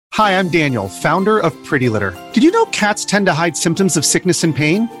Hi, I'm Daniel, founder of Pretty Litter. Did you know cats tend to hide symptoms of sickness and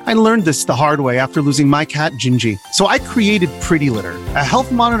pain? I learned this the hard way after losing my cat, Gingy. So I created Pretty Litter, a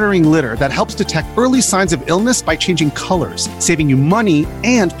health monitoring litter that helps detect early signs of illness by changing colors, saving you money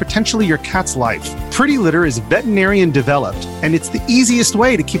and potentially your cat's life. Pretty Litter is veterinarian developed, and it's the easiest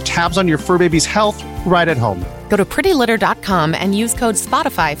way to keep tabs on your fur baby's health right at home. Go to prettylitter.com and use code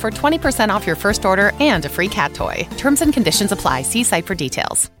SPOTIFY for 20% off your first order and a free cat toy. Terms and conditions apply. See site for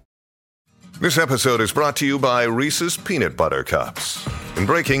details. This episode is brought to you by Reese's Peanut Butter Cups. In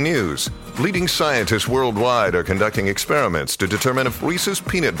breaking news, leading scientists worldwide are conducting experiments to determine if Reese's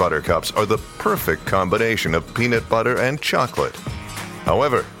Peanut Butter Cups are the perfect combination of peanut butter and chocolate.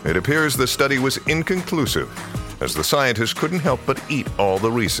 However, it appears the study was inconclusive, as the scientists couldn't help but eat all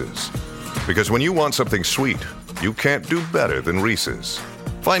the Reese's. Because when you want something sweet, you can't do better than Reese's.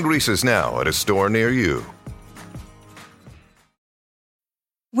 Find Reese's now at a store near you.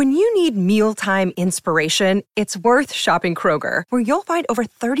 When you need mealtime inspiration, it's worth shopping Kroger, where you'll find over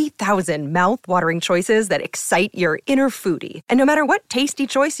 30,000 mouth-watering choices that excite your inner foodie. And no matter what tasty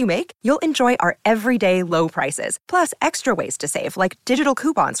choice you make, you'll enjoy our everyday low prices, plus extra ways to save, like digital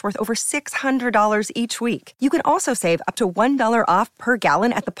coupons worth over $600 each week. You can also save up to $1 off per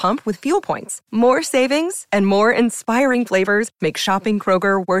gallon at the pump with fuel points. More savings and more inspiring flavors make shopping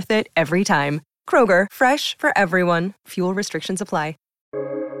Kroger worth it every time. Kroger, fresh for everyone. Fuel restrictions apply.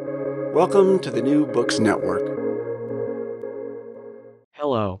 Welcome to the New Books Network.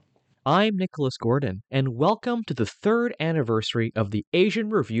 Hello, I'm Nicholas Gordon, and welcome to the third anniversary of the Asian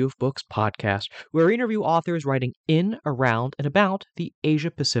Review of Books podcast, where we interview authors writing in, around, and about the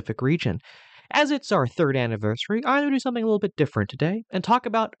Asia-Pacific region. As it's our third anniversary, I'm going to do something a little bit different today and talk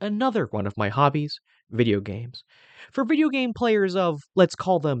about another one of my hobbies, video games. For video game players of, let's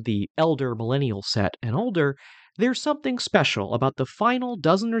call them the elder millennial set and older, there's something special about the final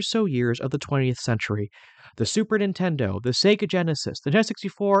dozen or so years of the 20th century. The Super Nintendo, the Sega Genesis, the Nintendo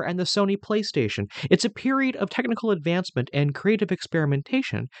 64, and the Sony PlayStation. It's a period of technical advancement and creative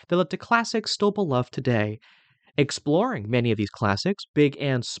experimentation that led to classics still beloved today. Exploring many of these classics, big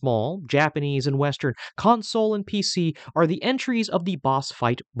and small, Japanese and Western, console and PC, are the entries of the Boss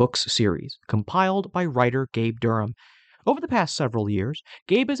Fight Books series, compiled by writer Gabe Durham. Over the past several years,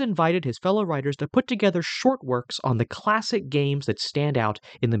 Gabe has invited his fellow writers to put together short works on the classic games that stand out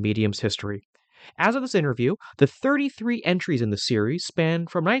in the medium's history. As of this interview, the 33 entries in the series span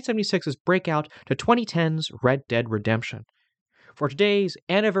from 1976's Breakout to 2010's Red Dead Redemption. For today's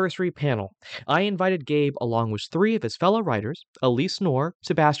anniversary panel, I invited Gabe along with three of his fellow writers, Elise Knorr,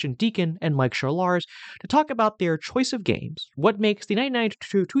 Sebastian Deacon, and Mike Charlars, to talk about their choice of games, what makes the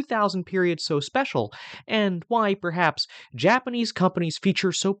 1992 to 2000 period so special, and why, perhaps, Japanese companies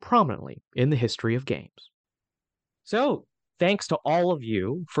feature so prominently in the history of games. So, thanks to all of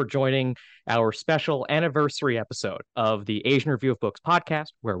you for joining our special anniversary episode of the Asian Review of Books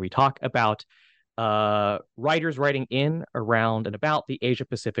podcast, where we talk about writers writing in, around, and about the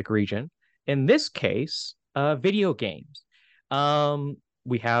Asia-Pacific region. In this case, video games.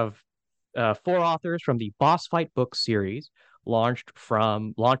 We have four authors from the Boss Fight Books series, launched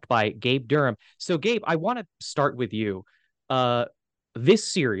by Gabe Durham. So, Gabe, I want to start with you.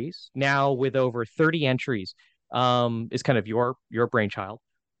 This series, now with over 30 entries, is kind of your brainchild.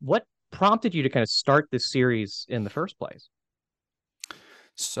 What prompted you to kind of start this series in the first place?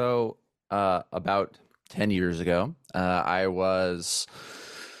 So, about 10 years ago, I was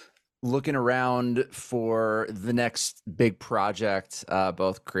looking around for the next big project,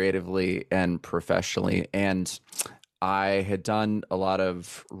 both creatively and professionally. And I had done a lot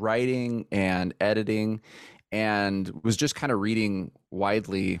of writing and editing and was just kind of reading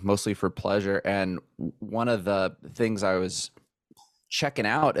widely, mostly for pleasure. And one of the things I was checking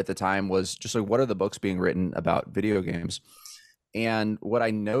out at the time was just like, what are the books being written about video games? And what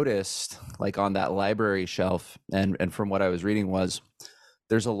I noticed, like on that library shelf, and from what I was reading, was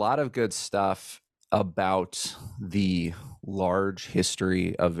there's a lot of good stuff about the large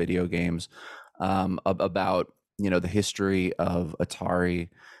history of video games, about the history of Atari,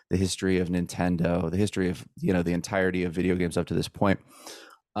 the history of Nintendo, the history of the entirety of video games up to this point.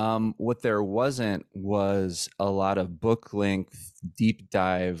 What there wasn't was a lot of book length, deep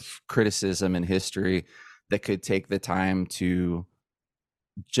dive criticism and history that could take the time to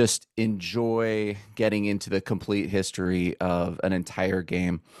just enjoy getting into the complete history of an entire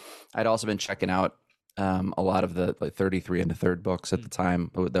game. I'd also been checking out a lot of the 33 and the third books at the time.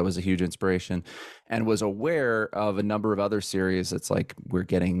 That was a huge inspiration, and was aware of a number of other series. That's like, we're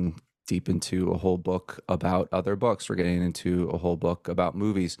getting deep into a whole book about other books. We're getting into a whole book about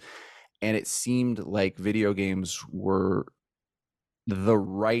movies. And it seemed like video games were the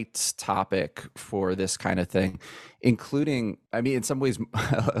right topic for this kind of thing, including, I mean, in some ways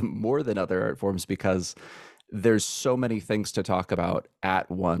more than other art forms, because there's so many things to talk about at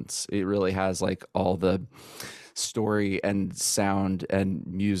once. It really has like all the story and sound and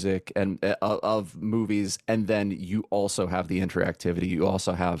music and of movies, and then you also have the interactivity. You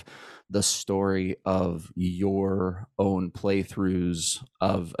also have the story of your own playthroughs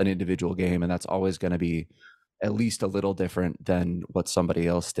of an individual game, and that's always going to be at least a little different than what somebody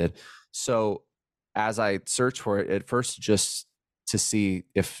else did. So as I searched for it at first, just to see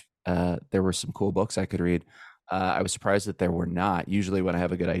if there were some cool books I could read, I was surprised that there were not. Usually when I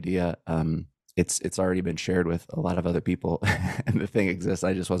have a good idea, it's already been shared with a lot of other people and the thing exists.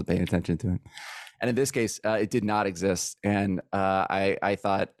 I just wasn't paying attention to it. And in this case, it did not exist. And I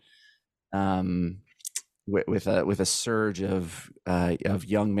thought, with a surge of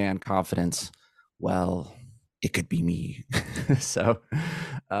young man confidence, well, it could be me. So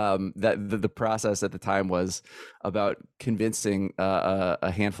that the process at the time was about convincing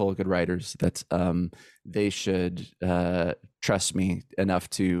a handful of good writers that they should trust me enough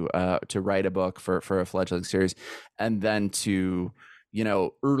to write a book for a fledgling series, and then to, you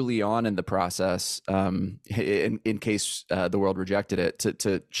know, early on in the process, in case the world rejected it,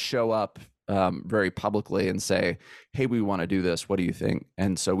 to show up very publicly and say, hey, we want to do this. What do you think?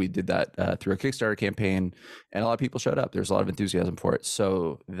 And so we did that through a Kickstarter campaign, and a lot of people showed up. There's a lot of enthusiasm for it.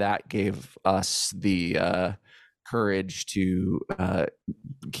 So that gave us the courage to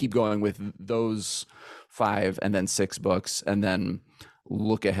keep going with those 5 and then 6 books, and then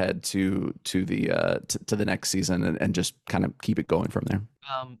look ahead to the next season, and just kind of keep it going from there.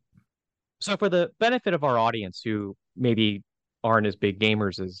 So for the benefit of our audience who maybe aren't as big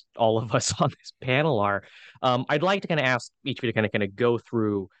gamers as all of us on this panel are, I'd like to kind of ask each of you to kind of go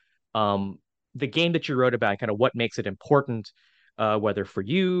through the game that you wrote about, kind of what makes it important, whether for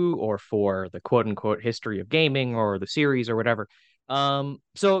you or for the quote unquote history of gaming or the series or whatever.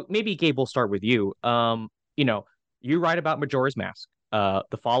 So maybe Gabe, we'll start with you. You know, you write about Majora's Mask,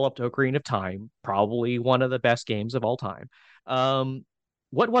 the follow-up to Ocarina of Time, probably one of the best games of all time.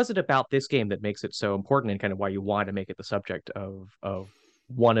 What was it about this game that makes it so important, and kind of why you want to make it the subject of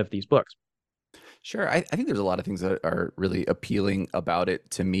one of these books? Sure. I think there's a lot of things that are really appealing about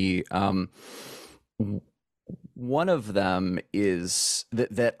it to me. One of them is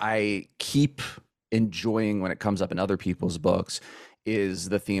that I keep enjoying when it comes up in other people's books is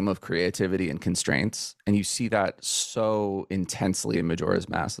the theme of creativity and constraints, and you see that so intensely in Majora's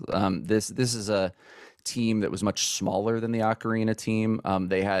Mask. This is a team that was much smaller than the Ocarina team.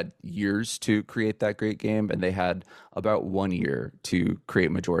 They had years to create that great game, and they had about 1 year to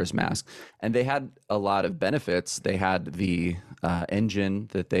create Majora's Mask. And they had a lot of benefits. They had the engine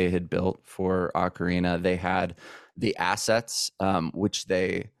that they had built for Ocarina. They had the assets, which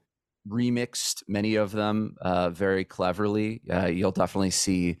they remixed many of them very cleverly. You'll definitely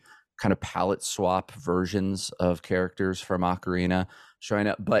see kind of palette swap versions of characters from Ocarina showing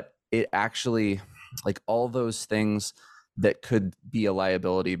up, but it actually, like, all those things that could be a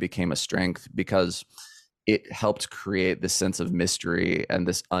liability became a strength, because it helped create this sense of mystery and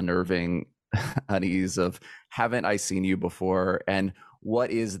this unnerving unease of, haven't I seen you before? And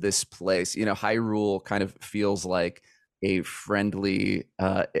what is this place? You know, Hyrule kind of feels like a friendly,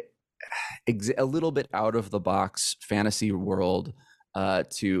 a little bit out of the box fantasy world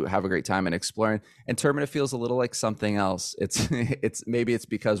to have a great time and exploring. And Termina feels a little like something else. It's maybe it's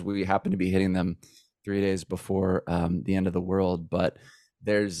because we happen to be hitting them 3 days before the end of the world, but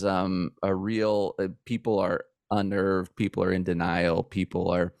there's a real people are unnerved, people are in denial, people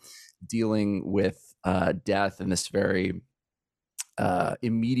are dealing with death in this very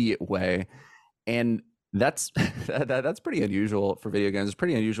immediate way, and that's that's pretty unusual for video games. It's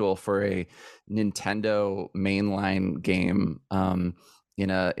pretty unusual for a Nintendo mainline game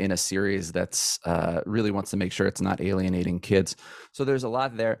in a series that's really wants to make sure it's not alienating kids. So there's a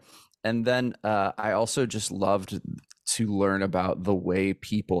lot there. And then I also just loved to learn about the way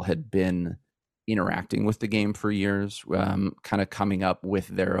people had been interacting with the game for years, kind of coming up with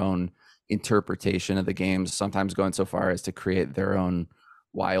their own interpretation of the games, sometimes going so far as to create their own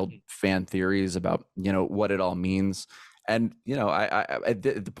wild fan theories about, you know, what it all means. And, you know, I at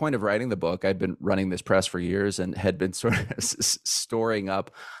the point of writing the book, I'd been running this press for years and had been sort of storing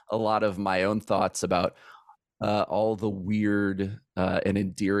up a lot of my own thoughts about all the weird and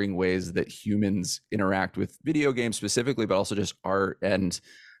endearing ways that humans interact with video games specifically, but also just art, and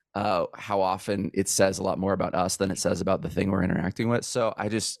how often it says a lot more about us than it says about the thing we're interacting with. So I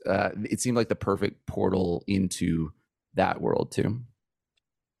just, it seemed like the perfect portal into that world too.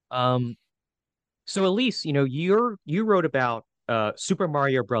 So Elise, you know, you wrote about Super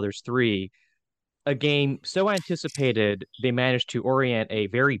Mario Brothers 3, a game so anticipated they managed to orient a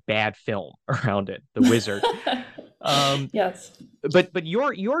very bad film around it, The Wizard. Yes. But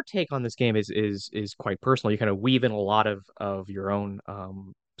your take on this game is quite personal. You kind of weave in a lot of your own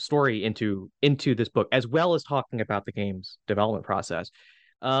story into this book, as well as talking about the game's development process.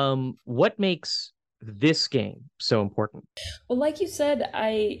 What makes this game so important? Well, like you said,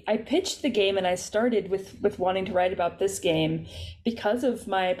 I pitched the game and I started with wanting to write about this game because of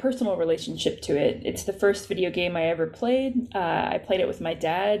my personal relationship to it. It's the first video game I ever played. I played it with my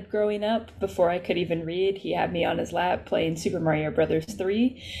dad growing up before I could even read. He had me on his lap playing Super Mario Brothers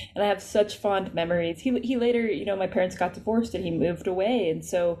 3, and I have such fond memories. He later, my parents got divorced and he moved away, and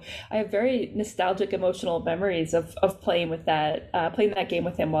so I have very nostalgic, emotional memories of playing that game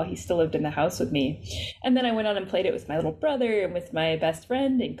with him while he still lived in the house with me. And then I went on and played it with my little brother and with my best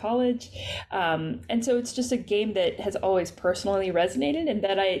friend in college. And so it's just a game that has always personally resonated and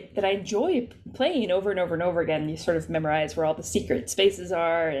that I enjoy playing over and over and over again. You sort of memorize where all the secret spaces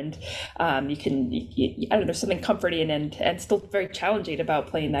are, and you can, I don't know, there's something comforting and still very challenging about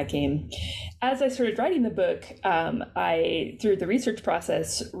playing that game. As I started writing the book, I, through the research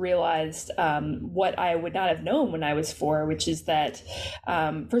process, realized what I would not have known when I was 4, which is that,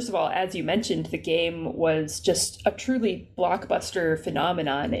 first of all, as you mentioned, the game was just a truly blockbuster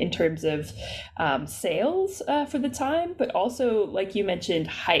phenomenon in terms of sales for the time, but also, like you mentioned,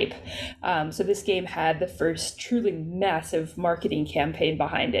 hype. So this game had the first truly massive marketing campaign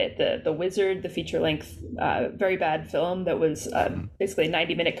behind it. The Wizard, the feature-length, very bad film that was basically a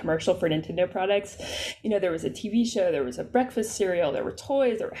 90-minute commercial for Nintendo products. There was a TV show, there was a breakfast cereal, there were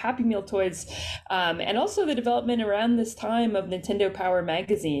toys, there were Happy Meal toys, and also the development around this time of Nintendo Power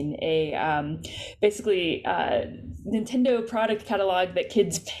Magazine, a basically Nintendo product catalog that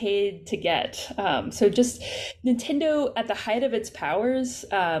kids paid to get. So just Nintendo at the height of its powers,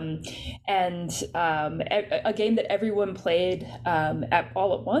 and a game that everyone played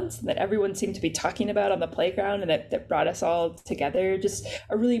all at once, that everyone seemed to be talking about on the playground, and that brought us all together. Just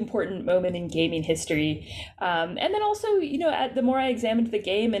a really important moment in gaming history. And then also, the more I examined the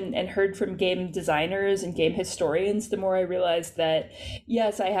game and heard from game designers and game historians, the more I realized that,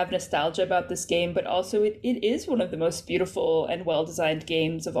 yes, I have nostalgia about this game, but also it is one of the most beautiful and well-designed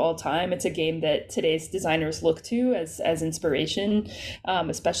games of all time. It's a game that today's designers look to as inspiration,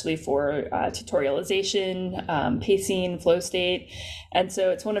 especially for tutorialization, pacing, flow state. And so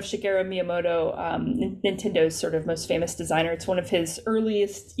it's one of Shigeru Miyamoto, Nintendo's sort of most famous designer. It's one of his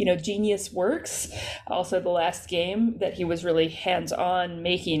earliest, genius works. Also the last game that he was really hands-on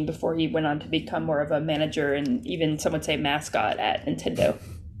making before he went on to become more of a manager and even some would say mascot at Nintendo.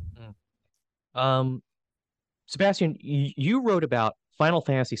 Sebastian, you wrote about Final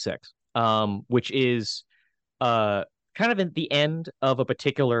Fantasy VI, which is kind of at the end of a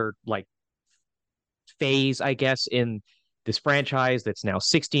particular phase, I guess, in this franchise that's now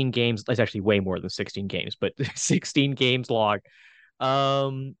 16 games. It's actually way more than 16 games, but 16 games long.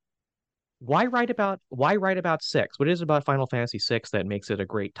 Why write about 6? What is it about Final Fantasy VI that makes it a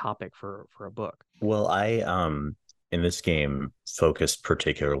great topic for a book? Well, I in this game focused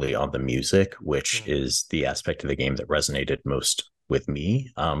particularly on the music, which is the aspect of the game that resonated most with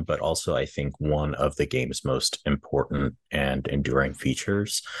me, but also I think one of the game's most important and enduring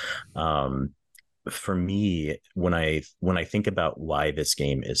features. For me, when I think about why this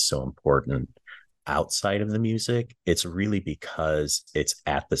game is so important outside of the music, it's really because it's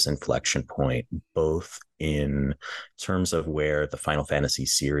at this inflection point, both in terms of where the Final Fantasy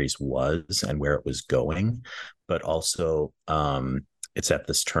series was and where it was going, but also it's at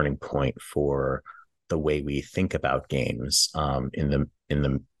this turning point for the way we think about games in the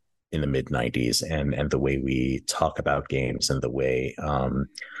mid 90s and the way we talk about games and the way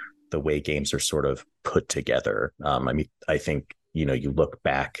games are sort of put together. I think you look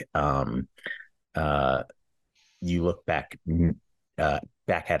back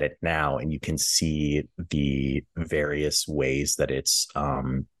at it now and you can see the various ways that it's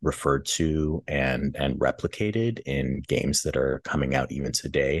referred to and replicated in games that are coming out even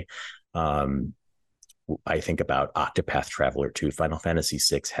today. I think about Octopath Traveler 2. Final Fantasy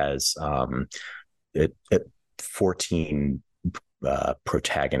VI has 14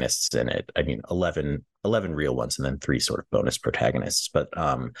 protagonists in it. I mean, 11 real ones and then 3 sort of bonus protagonists, but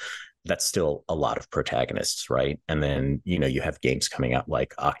that's still a lot of protagonists, right? And then you have games coming out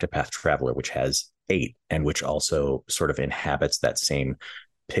like Octopath Traveler, which has 8 and which also sort of inhabits that same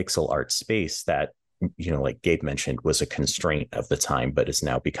pixel art space that like Gabe mentioned was a constraint of the time, but has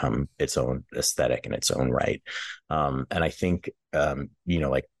now become its own aesthetic in its own right. And I think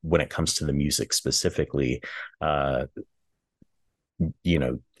like when it comes to the music specifically,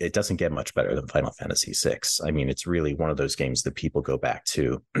 it doesn't get much better than Final Fantasy VI. I mean, it's really one of those games that people go back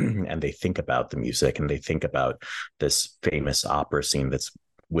to and they think about the music and they think about this famous opera scene that's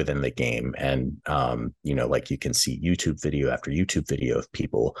within the game. And, like you can see YouTube video after YouTube video of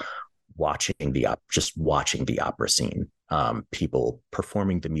people watching the opera scene, people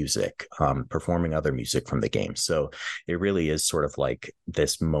performing the music, performing other music from the game. So it really is sort of like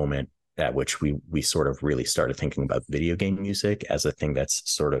this moment at which we sort of really started thinking about video game music as a thing that's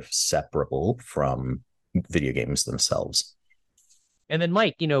sort of separable from video games themselves. And then,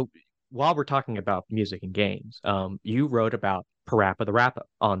 Mike, while we're talking about music and games, you wrote about Parappa the Rapper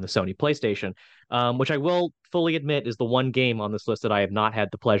on the Sony PlayStation, which I will fully admit is the one game on this list that I have not had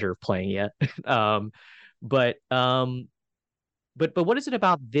the pleasure of playing yet. But what is it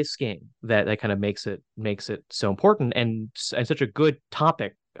about this game that kind of makes it so important and such a good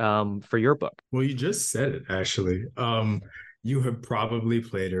topic for your book? Well, you just said it, actually. You have probably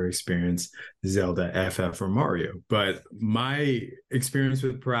played or experienced Zelda, FF, or Mario. But my experience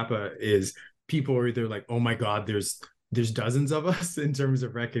with Parappa is people are either like, oh my God, there's dozens of us in terms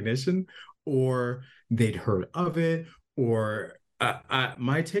of recognition, or they'd heard of it. Or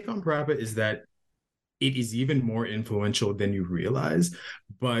my take on Parappa is that it is even more influential than you realize.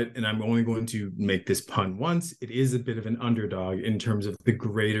 And I'm only going to make this pun once, it is a bit of an underdog in terms of the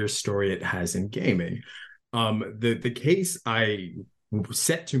greater story it has in gaming. The case I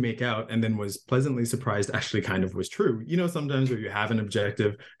set to make out and then was pleasantly surprised actually kind of was true. Sometimes where you have an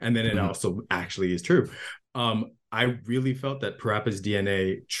objective and then it also actually is true. I really felt that Parappa's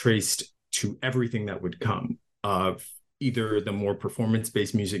DNA traced to everything that would come. Either the more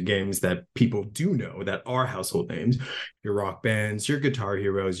performance-based music games that people do know that are household names, your rock bands, your guitar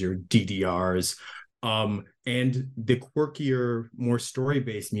heroes, your DDRs, and the quirkier, more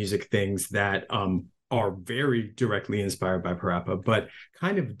story-based music things that are very directly inspired by Parappa, but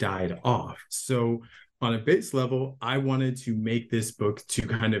kind of died off. So on a base level, I wanted to make this book to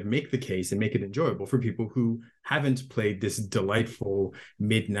kind of make the case and make it enjoyable for people who haven't played this delightful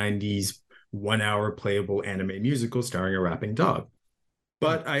mid-90s 1 hour playable anime musical starring a rapping dog.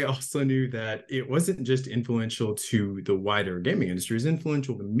 But I also knew that it wasn't just influential to the wider gaming industry, it's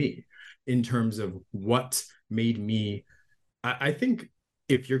influential to me in terms of what made me, I think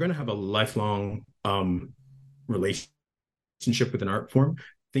if you're going to have a lifelong relationship with an art form,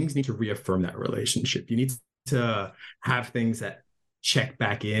 things need to reaffirm that relationship. You need to have things that check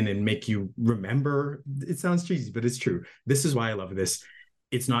back in and make you remember. It sounds cheesy, but it's true. This is why I love this.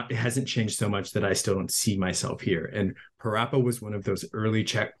 It hasn't changed so much that I still don't see myself here. And Parappa was one of those early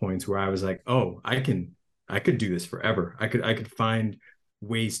checkpoints where I was like, oh, I could do this forever. I could find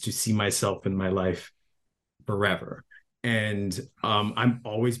ways to see myself in my life forever. And I've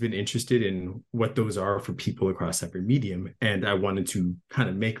always been interested in what those are for people across every medium. And I wanted to kind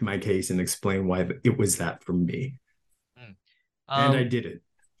of make my case and explain why it was that for me. And I did it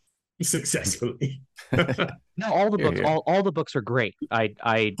successfully. No, all the books, all the books are great.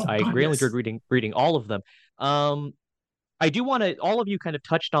 I really enjoyed reading all of them. I do want to. All of you kind of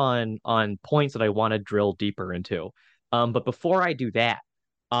touched on points that I want to drill deeper into. But before I do that,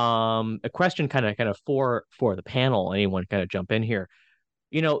 a question kind of for the panel. Anyone kind of jump in here?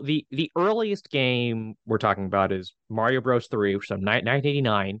 The earliest game we're talking about is Mario Bros. 3, which is from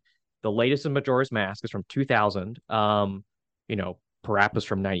 1989. The latest is Majora's Mask is from 2000. Parappa's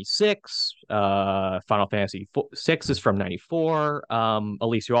from 96. Final Fantasy 6 is from 94.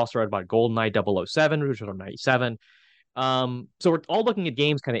 Elise, you also read about GoldenEye 007, which was from 97. So we're all looking at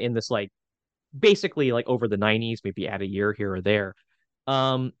games kind of in this basically over the 90s, maybe add a year here or there.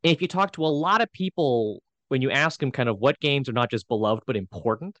 If you talk to a lot of people, when you ask them kind of what games are not just beloved but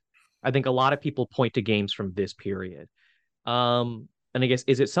important, I think a lot of people point to games from this period. And I guess,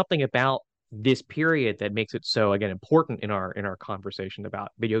 is it something about this period that makes it so, again, important in our conversation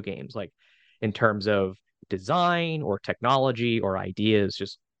about video games, like in terms of design or technology or ideas?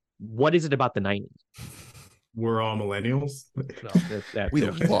 Just what is it about the 90s? We're all millennials. No, we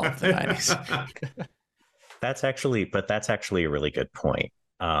love the 90s. That's actually a really good point.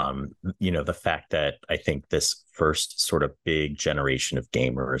 The fact that I think this first sort of big generation of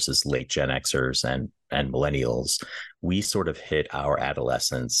gamers is late Gen Xers and millennials. We sort of hit our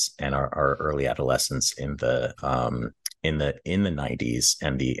adolescence and our early adolescence in the 90s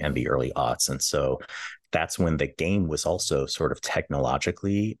and the early aughts. And so that's when the game was also sort of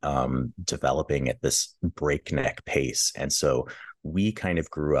technologically developing at this breakneck pace. And so we kind of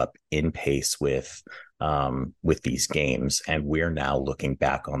grew up in pace with these games, and we're now looking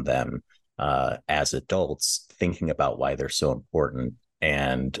back on them as adults, thinking about why they're so important.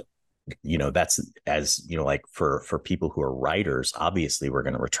 And that's, as like for people who are writers, obviously we're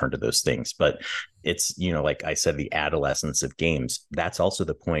going to return to those things, but it's, like I said, the adolescence of games. That's also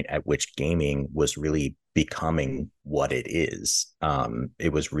the point at which gaming was really becoming what it is.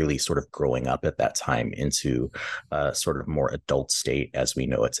 It was really sort of growing up at that time into a sort of more adult state as we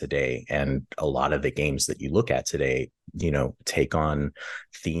know it today. And a lot of the games that you look at today, take on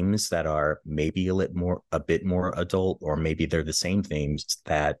themes that are maybe a bit more adult, or maybe they're the same themes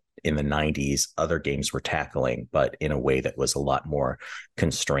that in the 90s other games were tackling, but in a way that was a lot more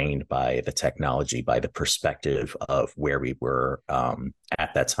constrained by the technology, by the perspective of where we were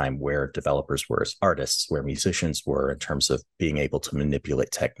at that time, where developers were as artists, where musicians were in terms of being able to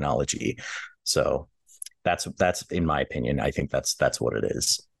manipulate technology. So that's in my opinion, I think that's what it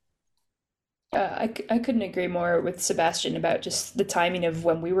is. I couldn't agree more with Sebastian about just the timing of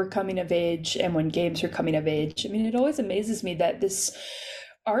when we were coming of age and when games were coming of age. I mean, it always amazes me that this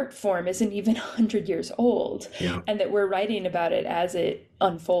art form isn't even 100 years old, and that we're writing about it as it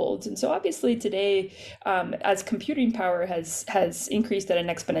unfolds. And so obviously today, as computing power has increased at an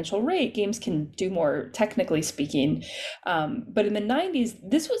exponential rate, games can do more, technically speaking. But in the 90s,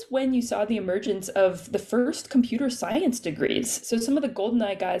 this was when you saw the emergence of the first computer science degrees. So some of the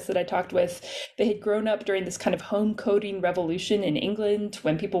GoldenEye guys that I talked with, they had grown up during this kind of home coding revolution in England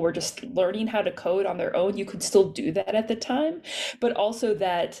when people were just learning how to code on their own. You could still do that at the time, but also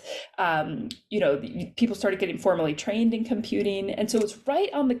that, people started getting formally trained in computing. And so it's right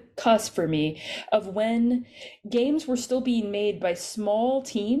on the cusp for me of when games were still being made by small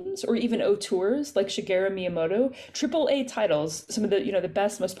teams or even auteurs like Shigeru Miyamoto. AAA titles, some of the the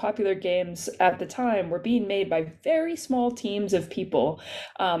best, most popular games at the time, were being made by very small teams of people,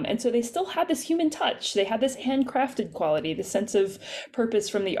 and so they still had this human touch. They had this handcrafted quality, the sense of purpose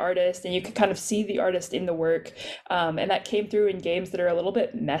from the artist, and you could kind of see the artist in the work, and that came through in games that are a little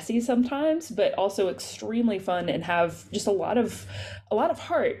bit messy sometimes, but also extremely fun and have just a lot of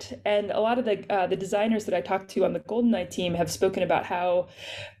heart. And a lot of the designers that I talked to on the GoldenEye team have spoken about how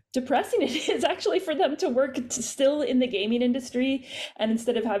depressing it is actually for them to work still in the gaming industry, and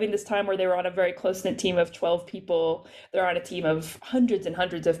instead of having this time where they were on a very close-knit team of 12 people, they're on a team of hundreds and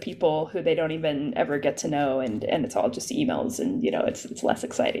hundreds of people who they don't even ever get to know, and it's all just emails, and it's less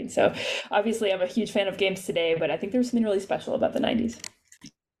exciting. So obviously I'm a huge fan of games today, but I think there's something really special about the 90s.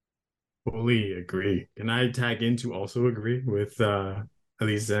 Fully agree. Can I tag in to also agree with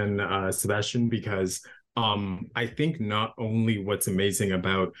Elise and Sebastian? Because I think not only what's amazing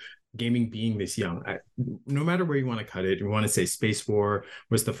about gaming being this young, no matter where you want to cut it, you want to say Space War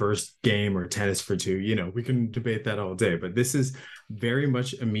was the first game or Tennis for Two, we can debate that all day, but this is very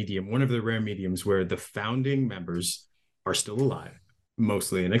much a medium, one of the rare mediums where the founding members are still alive,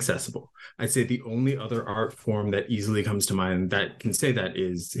 mostly inaccessible. I'd say the only other art form that easily comes to mind that can say that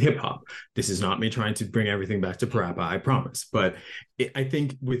is hip hop. This is not me trying to bring everything back to Parappa, I promise. But I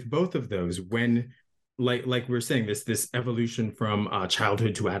think with both of those, when like we're saying, this evolution from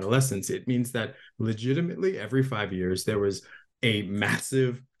childhood to adolescence, it means that legitimately every 5 years there was a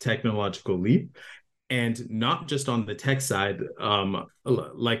massive technological leap. And not just on the tech side,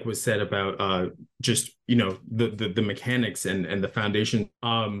 like was said about just the mechanics and the foundation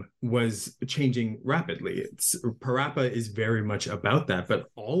was changing rapidly. Parappa is very much about that, but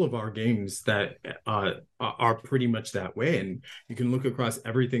all of our games that are pretty much that way. And you can look across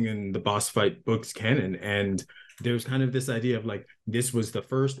everything in the boss fight books canon, and there's kind of this idea of like, this was the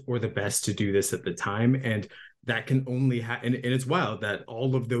first or the best to do this at the time, and that can only happen. And it's wild that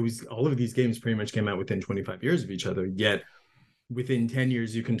all of these games pretty much came out within 25 years of each other, yet within 10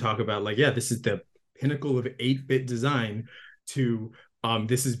 years you can talk about like, yeah, this is the pinnacle of 8-bit design to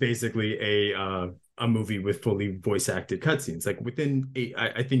this is basically a movie with fully voice acted cutscenes. Like within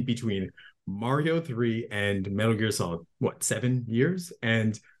I think between Mario 3 and Metal Gear Solid, 7 years?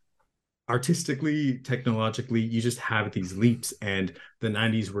 And artistically, technologically, you just have these leaps, and the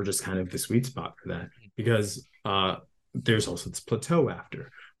 90s were just kind of the sweet spot for that, because there's also this plateau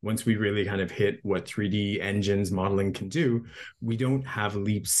after. Once we really kind of hit what 3D engines modeling can do, we don't have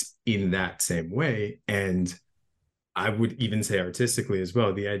leaps in that same way. And I would even say artistically as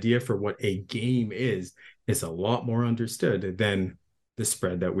well, the idea for what a game is a lot more understood than the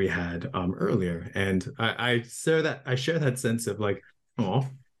spread that we had earlier. And I share that sense of like, oh,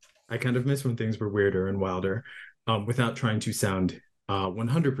 I kind of miss when things were weirder and wilder, without trying to sound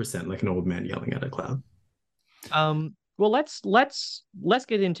 100% like an old man yelling at a cloud. Well, let's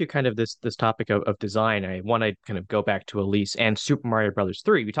get into kind of this topic of design. I want to kind of go back to Elise and Super Mario Brothers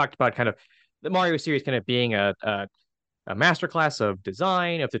 3. We talked about kind of the Mario series kind of being a masterclass of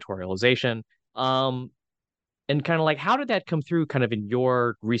design, of tutorialization. and kind of like, how did that come through kind of in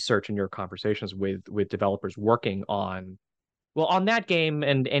your research and your conversations with developers working on, well, on that game,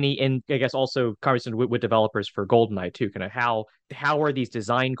 and I guess also conversations with developers for GoldenEye too, kind of how are these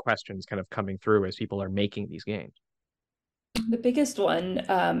design questions kind of coming through as people are making these games? The biggest one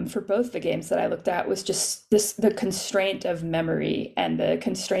for both the games that I looked at was just the constraint of memory and the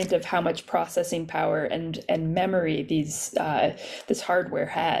constraint of how much processing power and memory this hardware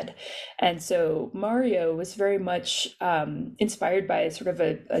had. And so Mario was very much inspired by sort of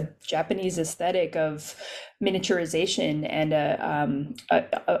a Japanese aesthetic of miniaturization and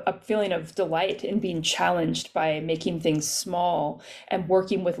a feeling of delight in being challenged by making things small and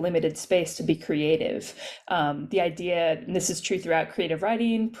working with limited space to be creative. The idea, and this is true throughout creative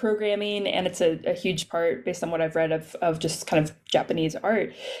writing, programming, and it's a huge part based on what I've read of just kind of Japanese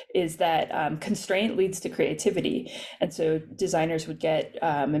art, is that constraint leads to creativity. And so designers would get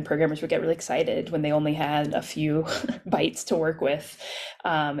and programmers would get really excited when they only had a few bytes to work with.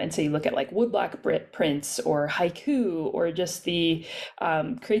 And so you look at like woodblock prints or haiku, or just the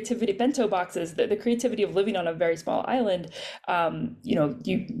creativity, bento boxes, the creativity of living on a very small island.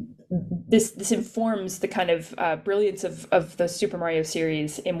 This informs the kind of brilliance of the Super Mario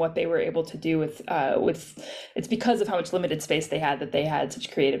series in what they were able to do with it's because of how much limited space they had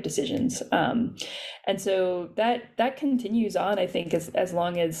such creative decisions. And so that continues on, I think, as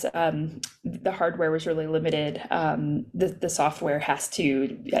long as the hardware was really limited. The software has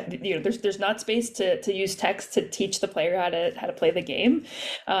to, there's not space to use text to teach the player how to play the game.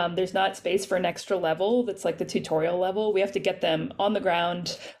 There's not space for an extra level that's like the tutorial level. We have to get them on the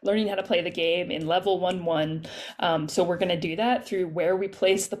ground learning how to play the game in level 1-1. So we're going to do that through where we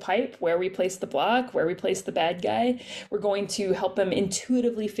place the pipe, where we place the block, where we place the bad guy. We're going to help them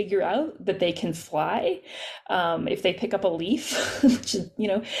intuitively figure out that they can fly if they pick up a leaf, which is,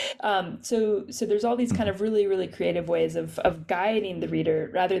 so there's all these kind of really, really creative ways of guiding the reader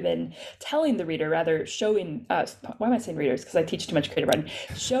rather than telling the reader, rather showing, why am I saying readers? Because I teach too much creative writing,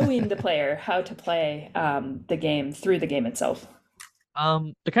 showing the player how to play the game through the game itself.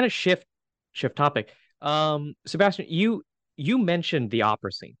 To kind of shift topic, Sebastian, you mentioned the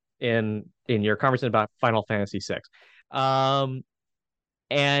opera scene in your conversation about Final Fantasy VI.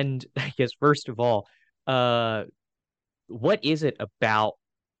 And I guess first of all, what is it about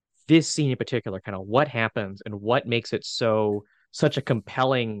this scene in particular, kind of what happens and what makes it such a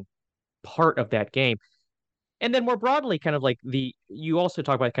compelling part of that game? And then more broadly, kind of like you also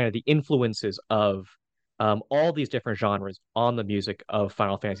talk about kind of the influences of all these different genres on the music of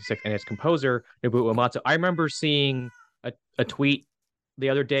Final Fantasy VI and its composer, Nobuo Uematsu. I remember seeing a tweet the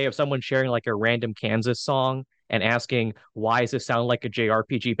other day of someone sharing like a random Kansas song and asking, why does this sound like a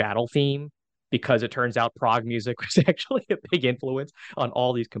JRPG battle theme? Because it turns out prog music was actually a big influence on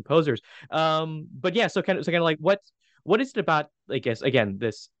all these composers. But yeah, so kind of like what is it about, I guess, again,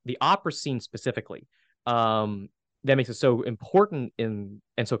 the opera scene specifically, that makes it so important and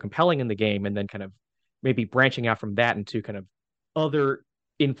so compelling in the game, and then kind of maybe branching out from that into kind of other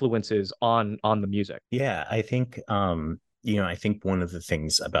influences on the music. Yeah, I think I think one of the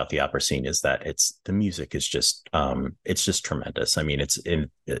things about the opera scene is that the music is just it's just tremendous. I mean, it's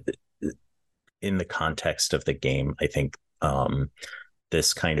in the context of the game, I think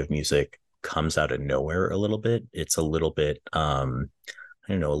this kind of music comes out of nowhere a little bit. It's a little bit I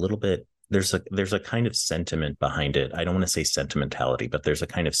don't know, a little bit, there's a kind of sentiment behind it. I don't want to say sentimentality, but there's a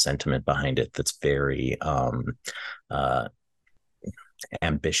kind of sentiment behind it that's very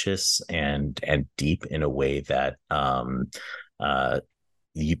ambitious and deep in a way that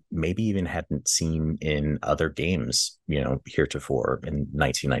you maybe even hadn't seen in other games, heretofore in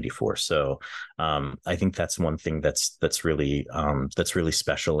 1994. So I think that's one thing that's really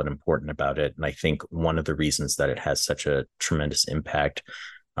special and important about it. And I think one of the reasons that it has such a tremendous impact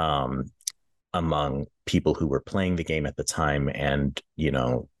among people who were playing the game at the time, and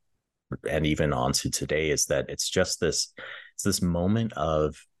and even on to today, is that it's this moment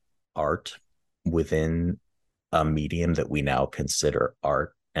of art within a medium that we now consider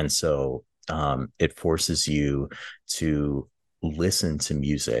art. And so it forces you to listen to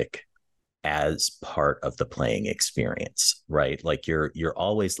music as part of the playing experience, right? Like you're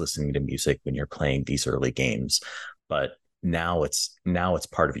always listening to music when you're playing these early games, but now it's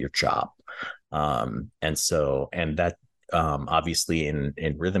part of your job. And that obviously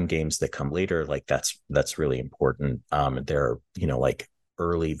in rhythm games that come later, like that's really important. There are, like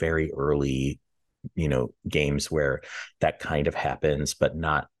very early, games where that kind of happens, but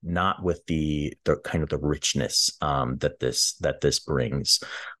not with the kind of the richness that this brings.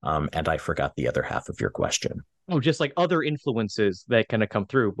 And I forgot the other half of your question. Oh, just like other influences that kind of come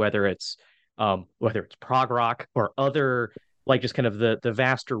through, whether it's whether it's prog rock or other, like just kind of the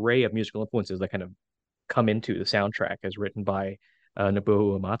vast array of musical influences that kind of come into the soundtrack as written by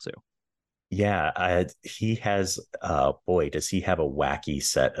Nobuo Uematsu. Yeah, he has boy, does he have a wacky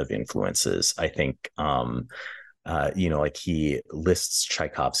set of influences. I think like he lists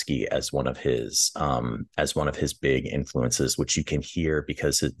Tchaikovsky as one of his big influences, which you can hear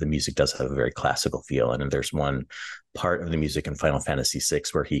because the music does have a very classical feel. And there's one part of the music in Final Fantasy VI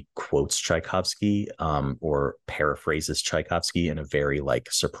where he quotes Tchaikovsky or paraphrases Tchaikovsky in a very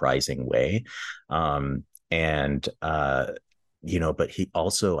like surprising way. And but he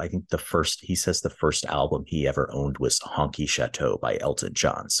also, I think he says the first album he ever owned was Honky Chateau by Elton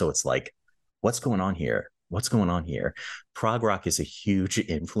John. So it's like, what's going on here? What's going on here? Prog rock is a huge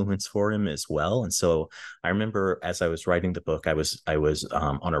influence for him as well. And so I remember as I was writing the book, I was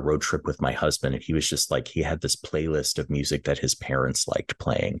on a road trip with my husband, and he was just like, he had this playlist of music that his parents liked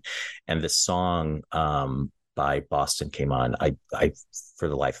playing. And the song by Boston came on. I for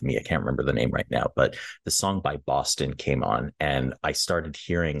the life of me, I can't remember the name right now, but the song by Boston came on, and I started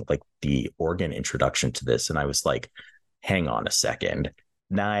hearing like the organ introduction to this, and I was like, hang on a second.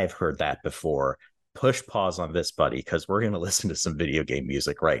 Now I've heard that before. Push pause on this, buddy, because we're going to listen to some video game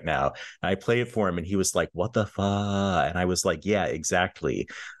music right now. And I played it for him, and he was like, what the fuck? And I was like, yeah, exactly.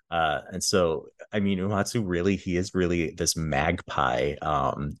 And so, I mean, Uematsu he is really this magpie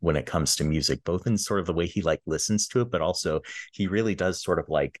when it comes to music, both in sort of the way he like listens to it, but also he really does sort of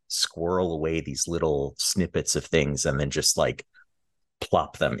like squirrel away these little snippets of things and then just like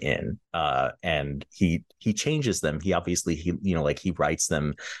plop them in, and he changes them. He obviously he writes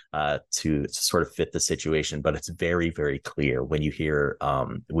them to sort of fit the situation, but it's very, very clear when you hear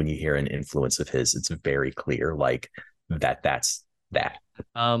an influence of his. It's very clear like that's that.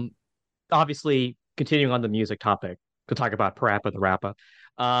 Obviously, continuing on the music topic to talk about Parappa the Rappa.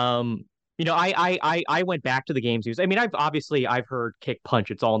 I went back to the games used. I mean, I've heard Kick Punch,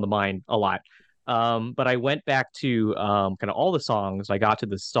 It's All in the Mind a lot. But I went back to kind of all the songs. I got to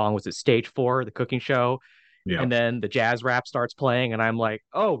the song, was it Stage 4, the cooking show? Yeah. And then the jazz rap starts playing, and I'm like,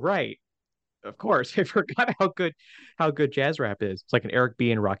 oh, right. Of course. I forgot how good jazz rap is. It's like an Eric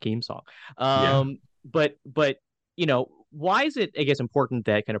B. and Rakim song. Yeah. But why is it, I guess, important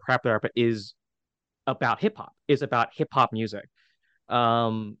that kind of Parappa the Rappa is about hip hop, is about hip hop music?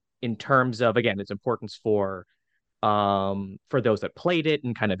 In terms of, again, its importance for those that played it,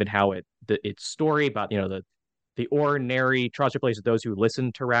 and kind of in how its story about the ordinary trust place of those who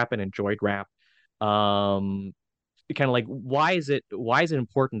listened to rap and enjoyed rap. Kind of like, why is it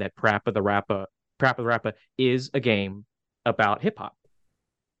important that Parappa the Rappa is a game about hip hop?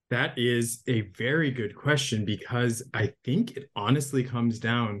 That is a very good question, because I think it honestly comes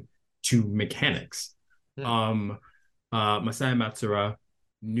down to mechanics. Masaya Matsura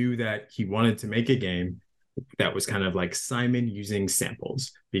knew that he wanted to make a game that was kind of like Simon using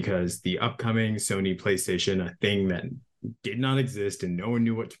samples, because the upcoming Sony PlayStation, a thing that did not exist and no one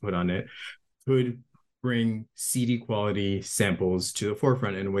knew what to put on it, could bring CD quality samples to the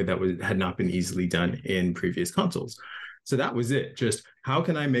forefront in a way that had not been easily done in previous consoles. So that was it. Just how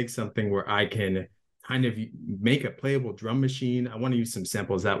can I make something where I can kind of make a playable drum machine? I want to use some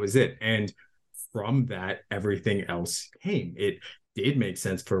samples. That was it. And from that, everything else came. It did make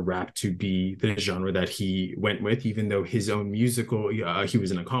sense for rap to be the genre that he went with, even though his own musical, he was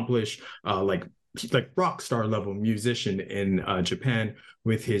an accomplished, like rock star level musician in Japan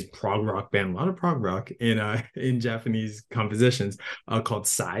with his prog rock band, a lot of prog rock in Japanese compositions called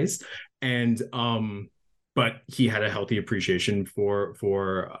Size. And but he had a healthy appreciation for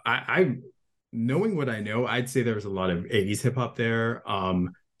I knowing what I know, I'd say there was a lot of 80s hip hop there,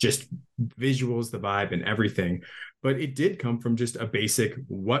 just visuals, the vibe, and everything. But it did come from just a basic,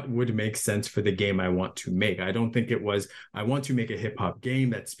 what would make sense for the game I want to make. I don't think it was, I want to make a hip hop game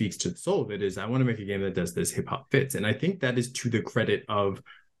that speaks to the soul of it. Is I want to make a game that does this, hip hop fits. And I think that is to the credit of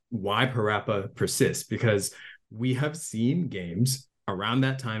why Parappa persists, because we have seen games around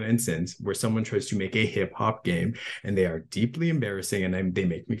that time and since where someone tries to make a hip hop game and they are deeply embarrassing and they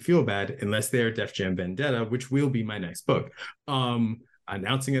make me feel bad, unless they are Def Jam Vendetta, which will be my next book.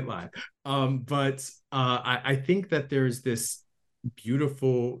 Announcing it live. But I think that there's this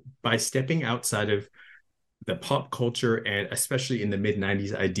beautiful, by stepping outside of the pop culture, and especially in the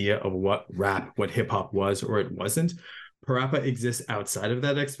mid-90s idea of what rap, what hip hop was or it wasn't, Parappa exists outside of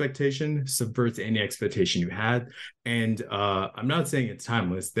that expectation, subverts any expectation you had. And I'm not saying it's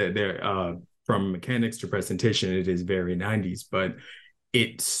timeless, that there from mechanics to presentation, it is very 90s, but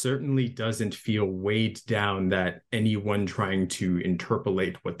it certainly doesn't feel weighed down that anyone trying to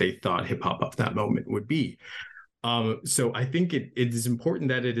interpolate what they thought hip hop of that moment would be. So I think it is important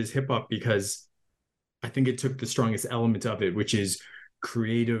that it is hip hop because I think it took the strongest element of it, which is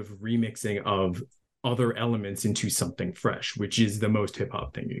creative remixing of other elements into something fresh, which is the most hip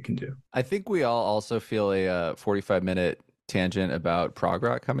hop thing you can do. I think we all also feel a 45-minute tangent about prog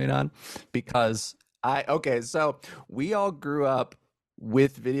rock coming on because so we all grew up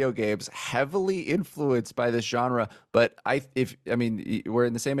with video games heavily influenced by this genre, but we're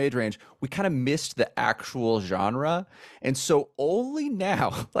in the same age range. We kind of missed the actual genre, and so only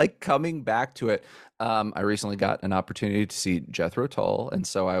now, like coming back to it, I recently got an opportunity to see Jethro Tull, and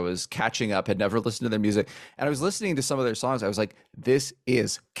so I was catching up. Had never listened to their music, and I was listening to some of their songs. I was like, "This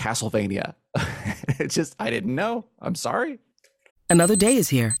is Castlevania." It's just I didn't know. I'm sorry. Another day is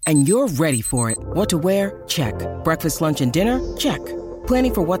here, and you're ready for it. What to wear? Check. Breakfast, lunch, and dinner? Check.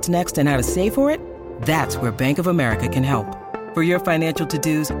 Planning for what's next and how to save for it? That's where Bank of America can help. For your financial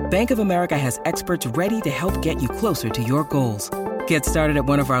to-dos, Bank of America has experts ready to help get you closer to your goals. Get started at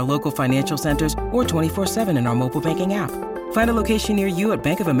one of our local financial centers or 24/7 in our mobile banking app. Find a location near you at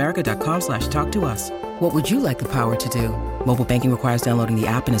bankofamerica.com/talktous. What would you like the power to do? Mobile banking requires downloading the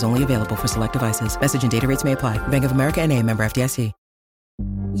app and is only available for select devices. Message and data rates may apply. Bank of America N.A., member FDIC.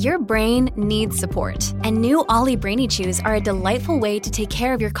 Your brain needs support, and new Ollie Brainy Chews are a delightful way to take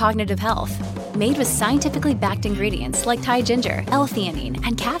care of your cognitive health. Made with scientifically backed ingredients like Thai ginger, L-theanine,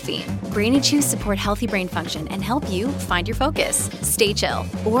 and caffeine, Brainy Chews support healthy brain function and help you find your focus, stay chill,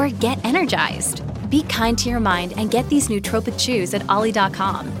 or get energized. Be kind to your mind and get these nootropic chews at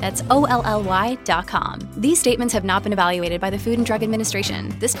ollie.com. That's OLLY.com. These statements have not been evaluated by the Food and Drug Administration.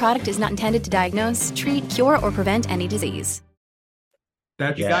 This product is not intended to diagnose, treat, cure, or prevent any disease.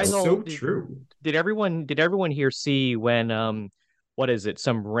 That's true. Did everyone here see when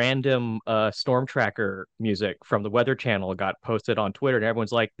some random Storm Tracker music from the Weather Channel got posted on Twitter, and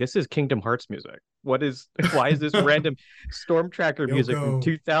everyone's like, "This is Kingdom Hearts music. Why is this random Storm Tracker music from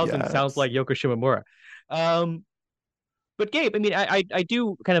 2000 sounds like Yoko Shimomura?" But Gabe, I mean, I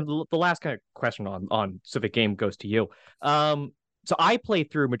do kind of the last kind of question on Civic Game goes to you. So I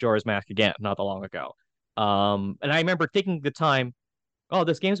played through Majora's Mask again not that long ago, and I remember thinking at the time, oh,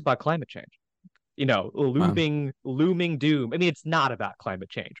 this game's about climate change, looming doom. I mean, it's not about climate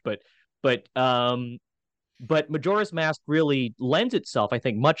change, but Majora's Mask really lends itself, I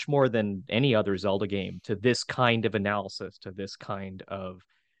think, much more than any other Zelda game to this kind of analysis, to this kind of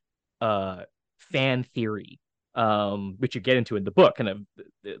fan theory, which you get into in the book, kind of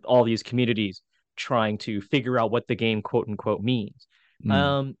all these communities trying to figure out what the game quote unquote means.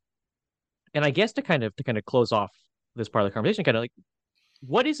 And I guess to kind of close off this part of the conversation, kind of like,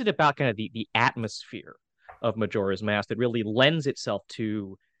 what is it about kind of the atmosphere of Majora's Mask that really lends itself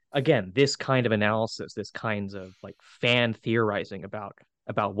to, again, this kind of analysis, this kinds of like fan theorizing about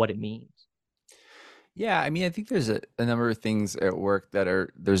what it means? Yeah, I mean, I think there's a number of things at work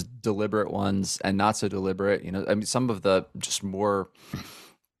there's deliberate ones and not so deliberate. I mean, some of the just more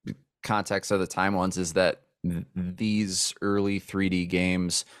context of the time ones is that these early 3D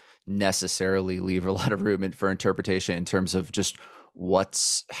games necessarily leave a lot of room for interpretation in terms of just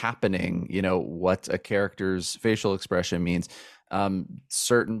what's happening, what a character's facial expression means.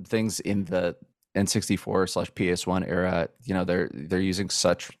 Certain things in the N64/PS1 era, they're using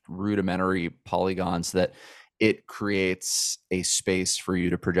such rudimentary polygons that it creates a space for you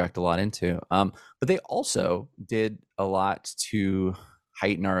to project a lot into. But they also did a lot to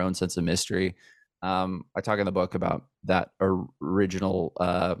heighten our own sense of mystery. I talk in the book about that original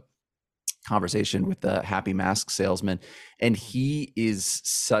conversation with the Happy Mask salesman, and he is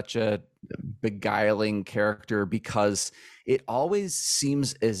such a beguiling character because it always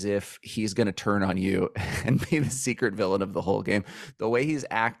seems as if he's going to turn on you and be the secret villain of the whole game. The way he's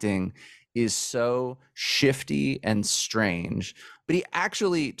acting is so shifty and strange, but he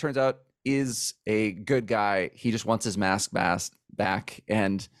actually turns out is a good guy. He just wants his mask back,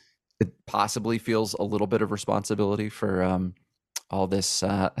 and it possibly feels a little bit of responsibility for all this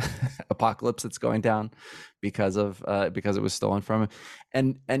apocalypse that's going down because it was stolen from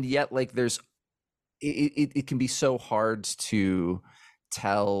him, and yet like it can be so hard to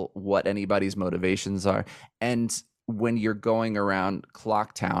tell what anybody's motivations are. And when you're going around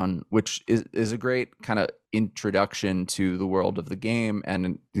Clocktown, which is a great kind of introduction to the world of the game,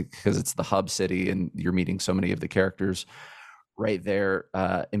 and because it's the hub city and you're meeting so many of the characters right there,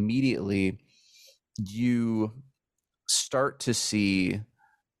 immediately you start to see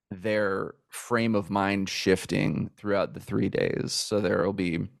their frame of mind shifting throughout the 3 days. So there will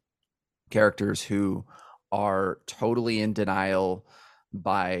be characters who are totally in denial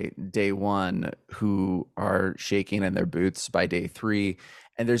by day one who are shaking in their boots by day three.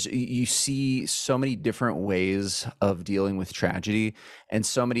 And you see so many different ways of dealing with tragedy and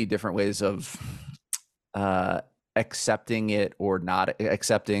so many different ways of accepting it or not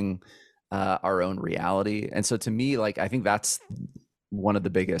accepting our own reality. And so to me, like, I think that's one of the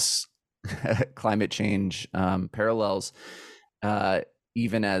biggest climate change parallels,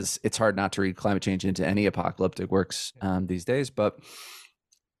 even as it's hard not to read climate change into any apocalyptic works these days, but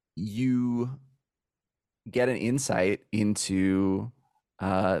you get an insight into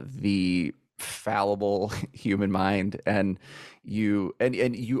the fallible human mind, and you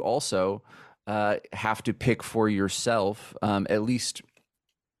also have to pick for yourself, at least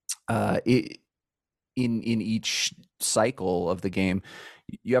in each cycle of the game,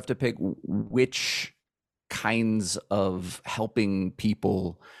 you have to pick which kinds of helping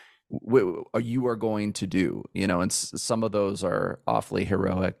people you are going to do, and some of those are awfully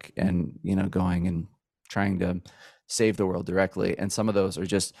heroic and, going and trying to save the world directly. And some of those are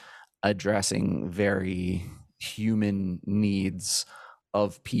just addressing very human needs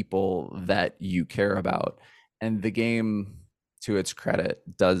of people that you care about. And the game, to its credit,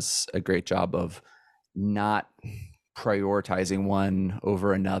 does a great job of not prioritizing one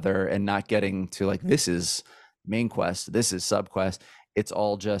over another and not getting to like, this is main quest, this is sub quest. It's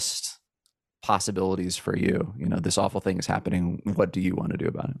all just possibilities for you. This awful thing is happening. What do you want to do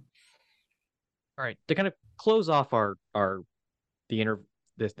about it? All right, to kind of close off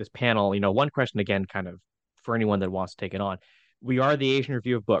this panel, one question again, kind of for anyone that wants to take it on. We are the Asian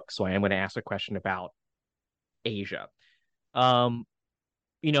Review of Books, so I am going to ask a question about Asia. All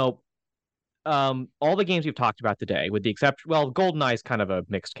the games we've talked about today, with the exception, well, GoldenEye is kind of a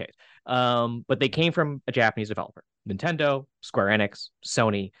mixed case, but they came from a Japanese developer: Nintendo, Square Enix,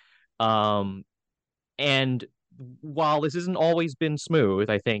 Sony, and while this hasn't always been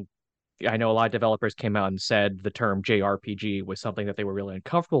smooth, I know a lot of developers came out and said the term JRPG was something that they were really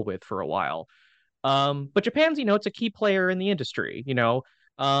uncomfortable with for a while. But Japan's, it's a key player in the industry.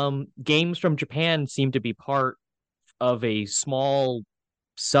 Games from Japan seem to be part of a small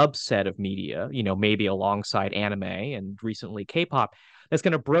subset of media, maybe alongside anime and recently K-pop, that's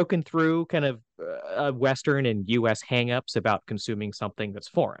kind of broken through kind of Western and US hangups about consuming something that's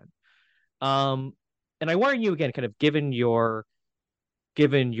foreign. And I wonder you again, kind of given your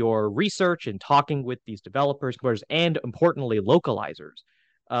research and talking with these developers and importantly localizers,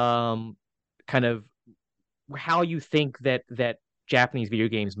 kind of how you think that Japanese video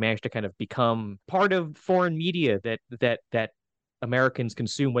games managed to kind of become part of foreign media that Americans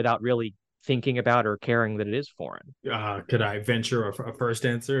consume without really thinking about or caring that it is foreign. Could I venture a first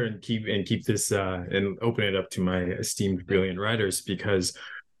answer and keep this and open it up to my esteemed brilliant writers? Because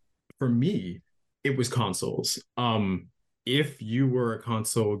for me, it was consoles. If you were a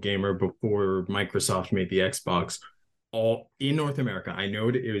console gamer before Microsoft made the Xbox, all in North America, I know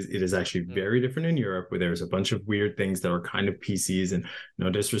it is actually very different in Europe, where there's a bunch of weird things that are kind of PCs, and no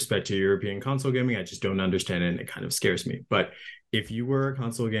disrespect to European console gaming, I just don't understand it, and it kind of scares me. But if you were a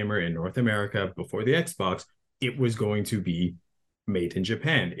console gamer in North America before the Xbox, it was going to be made in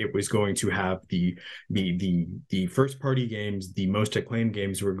Japan. It was going to have the first party games, the most acclaimed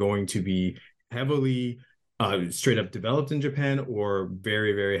games were going to be heavily straight up developed in Japan or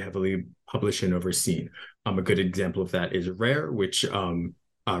very, very heavily published and overseen. A good example of that is Rare, which Rare and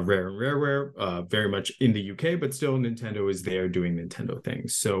Rareware, very much in the UK, but still Nintendo is there doing Nintendo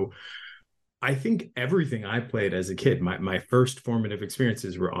things. So I think everything I played as a kid, my first formative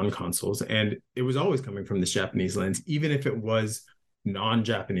experiences were on consoles, and it was always coming from this Japanese lens, even if it was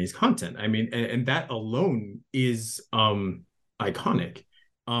non-Japanese content. I mean, and that alone is iconic.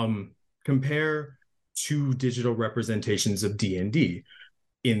 Compare two digital representations of D&D.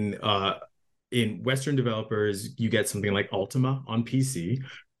 In Western developers, you get something like Ultima on PC,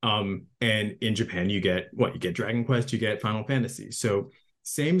 and in Japan you get Dragon Quest, you get Final Fantasy. So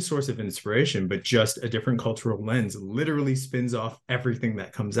same source of inspiration, but just a different cultural lens literally spins off everything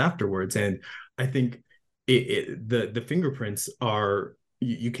that comes afterwards. And I think the fingerprints are,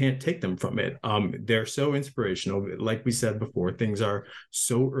 you can't take them from it. They're so inspirational. Like we said before, things are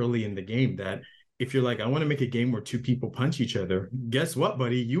so early in the game that if you're like, I want to make a game where two people punch each other, guess what,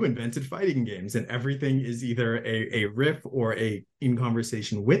 buddy? You invented fighting games, and everything is either a riff or in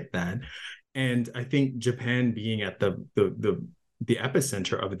conversation with that. And I think Japan being at the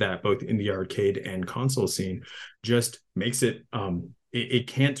epicenter of that, both in the arcade and console scene, just makes it it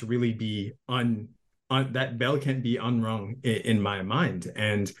can't really be that bell can't be unrung in my mind.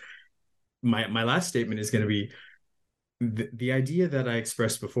 And my last statement is going to be the idea that I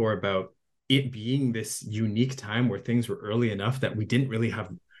expressed before about it being this unique time where things were early enough that we didn't really have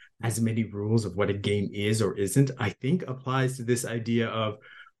as many rules of what a game is or isn't, I think applies to this idea of,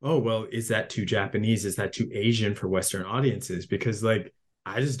 oh, well, is that too Japanese? Is that too Asian for Western audiences? Because like,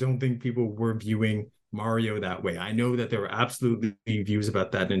 I just don't think people were viewing Mario that way. I know that there were absolutely views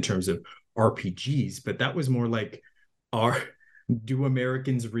about that in terms of RPGs, but that was more like, do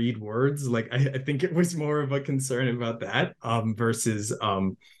Americans read words? Like, I think it was more of a concern about that versus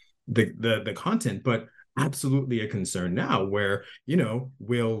the content, but absolutely a concern now where,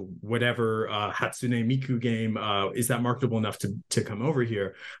 will whatever Hatsune Miku game, is that marketable enough to come over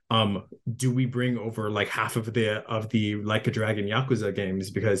here? Do we bring over like half of the Like a Dragon Yakuza games?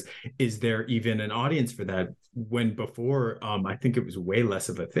 Because is there even an audience for that, when before I think it was way less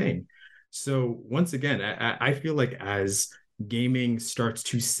of a thing? So once again, I feel like as gaming starts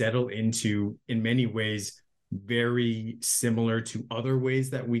to settle into, in many ways, very similar to other ways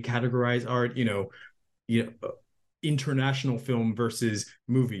that we categorize art, international film versus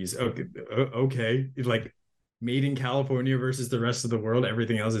movies. Okay, like made in California versus the rest of the world,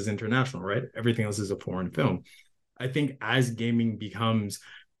 everything else is international, right? Everything else is a foreign film. I think as gaming becomes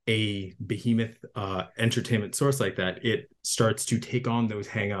a behemoth entertainment source like that, it starts to take on those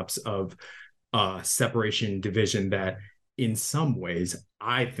hangups of separation, division that in some ways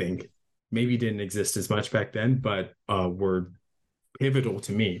I think maybe didn't exist as much back then, but were pivotal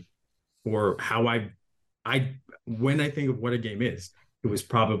to me for how I when I think of what a game is, it was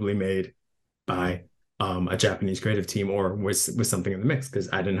probably made by a Japanese creative team or was something in the mix, because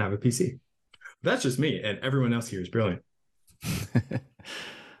I didn't have a PC. That's just me, and everyone else here is brilliant.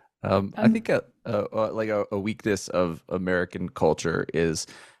 I think a weakness of American culture is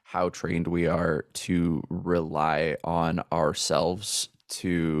how trained we are to rely on ourselves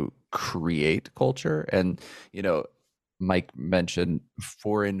to create culture. And, Mike mentioned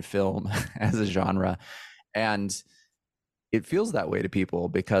foreign film as a genre, and it feels that way to people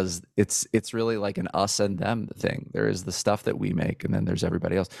because it's really like an us and them thing. There is the stuff that we make, and then there's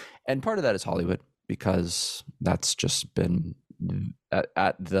everybody else. And part of that is Hollywood, because that's just been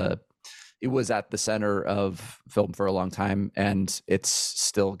it was at the center of film for a long time, and it's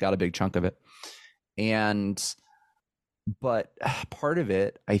still got a big chunk of it. But part of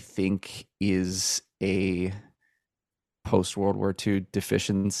it, I think, is a post-World War II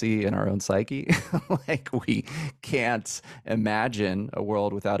deficiency in our own psyche. Like, we can't imagine a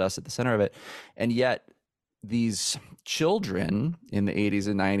world without us at the center of it. And yet these children in the 80s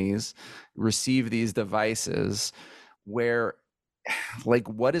and 90s receive these devices where, like,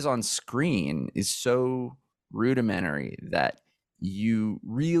 what is on screen is so rudimentary that you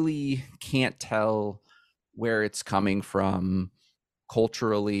really can't tell where it's coming from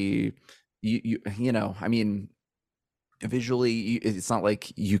culturally. I mean, visually, it's not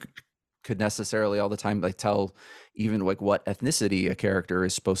like you could necessarily all the time like tell even like what ethnicity a character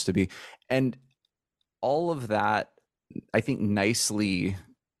is supposed to be. And all of that, I think, nicely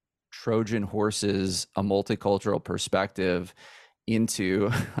Trojan horses a multicultural perspective into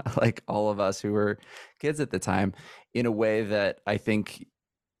like all of us who were kids at the time, in a way that I think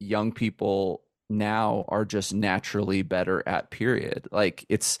young people now are just naturally better at, period. Like,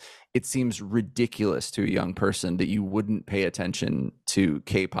 it seems ridiculous to a young person that you wouldn't pay attention to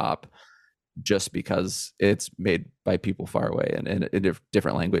K-pop just because it's made by people far away and in a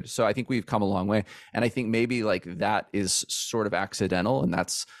different language. So I think we've come a long way. And I think maybe like that is sort of accidental, and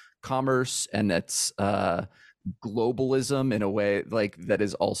that's commerce, and that's globalism in a way like that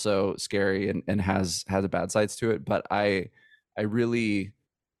is also scary and has bad sides to it. But I really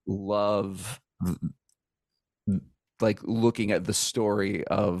love like looking at the story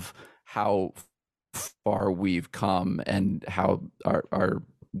of how far we've come, and how our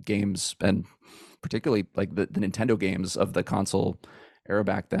games, and particularly like the Nintendo games of the console era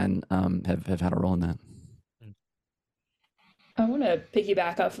back then, have had a role in that. I want to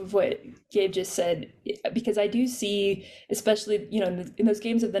piggyback off of what Gabe just said, because I do see, especially, in those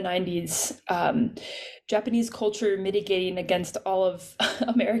games of the 90s, Japanese culture mitigating against all of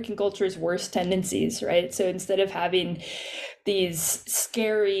American culture's worst tendencies, right? So instead of having these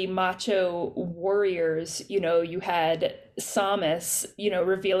scary macho warriors, you had Samus,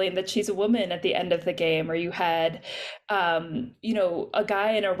 revealing that she's a woman at the end of the game, or you had, a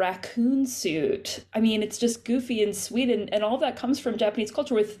guy in a raccoon suit. I mean, it's just goofy and sweet, and all that comes from Japanese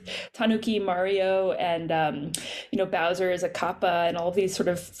culture with Tanuki Mario and, Bowser as a kappa, and all these sort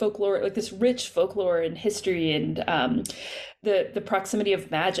of folklore, like this rich folklore and history, and the proximity of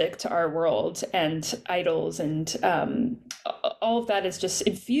magic to our world, and idols, and all of that is just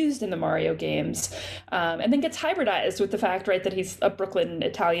infused in the Mario games, and then gets hybridized with the fact, right, that he's a Brooklyn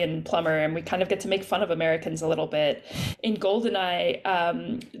Italian plumber, and we kind of get to make fun of Americans a little bit. In GoldenEye,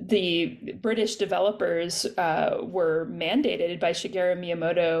 the British developers were mandated by Shigeru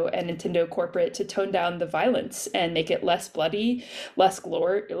Miyamoto and Nintendo corporate to tone down the violence and make it less bloody, less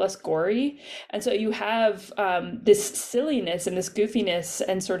gory, and so you have this silliness and this goofiness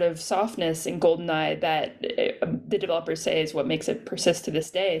and sort of softness in GoldenEye that the developers say is what makes it persist to this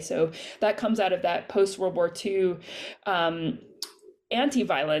day. So that comes out of that post-World War II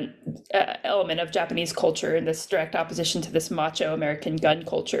anti-violent element of Japanese culture in this direct opposition to this macho American gun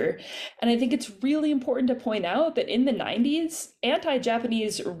culture. And I think it's really important to point out that in the 90s,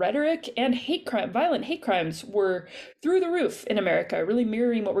 anti-Japanese rhetoric and violent hate crimes were through the roof in America, really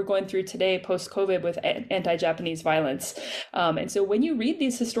mirroring what we're going through today post-COVID with anti-Japanese violence. And so when you read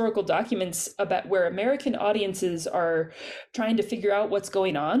these historical documents about where American audiences are trying to figure out what's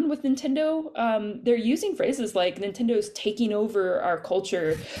going on with Nintendo, they're using phrases like Nintendo's taking over our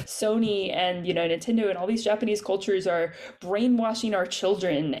culture, Sony and Nintendo and all these Japanese cultures are brainwashing our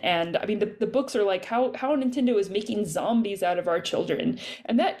children. And I mean the books are like how Nintendo is making zombies out of our children,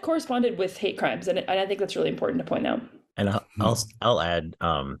 and that corresponded with hate crimes, and I think that's really important to point out. And I'll add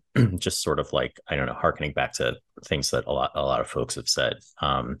just sort of like, I don't know, harkening back to things that a lot of folks have said.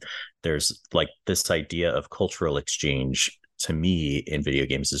 There's like this idea of cultural exchange to me in video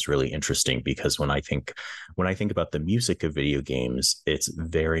games is really interesting, because when I think about the music of video games, it's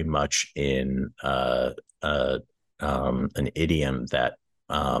very much in an idiom that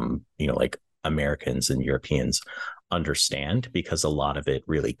like Americans and Europeans understand, because a lot of it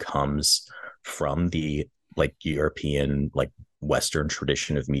really comes from the like European, like Western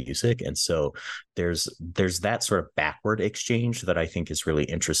tradition of music. And so there's that sort of backward exchange that I think is really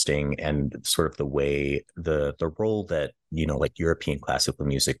interesting, and sort of the way the role that like European classical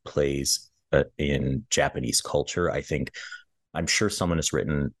music plays in Japanese culture. I'm sure someone has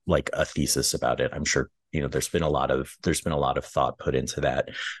written like a thesis about it. I'm sure there's been a lot of thought put into that.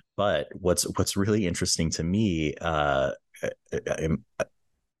 But what's really interesting to me,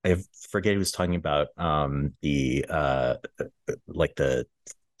 I forget who was talking about the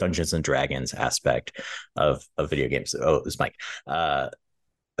Dungeons and Dragons aspect of video games. Oh, it was Mike.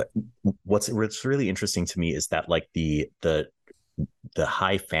 What's really interesting to me is that like the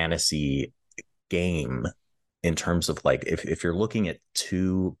high fantasy game, in terms of like if you're looking at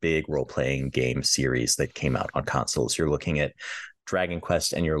two big role-playing game series that came out on consoles, you're looking at Dragon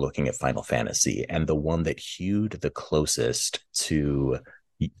Quest and you're looking at Final Fantasy, and the one that hewed the closest to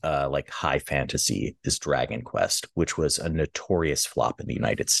like high fantasy is Dragon Quest, which was a notorious flop in the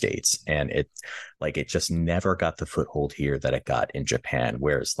United States, and it just never got the foothold here that it got in Japan.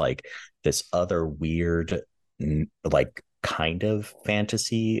 Whereas like this other weird like kind of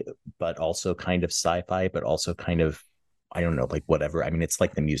fantasy, but also kind of sci-fi, but also kind of, I don't know, like whatever. I mean, it's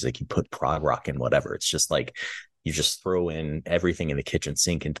like the music, you put prog rock in whatever. It's just like you just throw in everything in the kitchen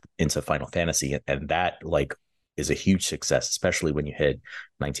sink into Final Fantasy, and that like is a huge success, especially when you hit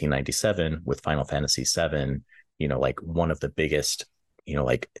 1997 with Final Fantasy VII, like one of the biggest,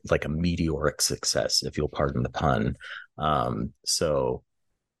 like a meteoric success, if you'll pardon the pun. So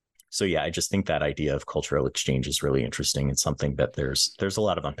yeah, I just think that idea of cultural exchange is really interesting, and something that there's a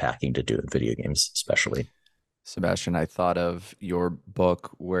lot of unpacking to do in video games, especially. Sebastian, I thought of your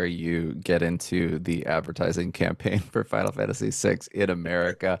book where you get into the advertising campaign for Final Fantasy VI in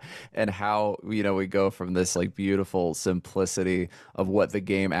America, and how, we go from this like beautiful simplicity of what the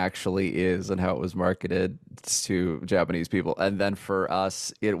game actually is and how it was marketed to Japanese people. And then for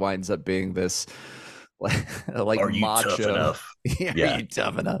us, it winds up being this like are you macho. Tough enough? Yeah. Are you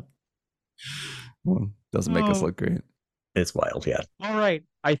tough enough? Doesn't make us look great. It's wild. Yeah. All right.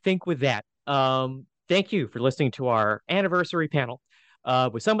 I think with that, thank you for listening to our anniversary panel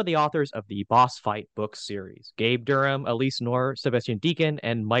with some of the authors of the Boss Fight book series: Gabe Durham, Elise Knorr, Sebastian Deacon,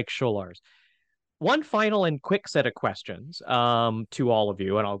 and Mike Scholars. One final and quick set of questions to all of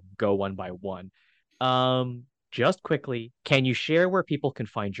you, and I'll go one by one. Just quickly, can you share where people can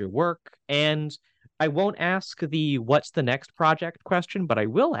find your work? And I won't ask the what's the next project question, but I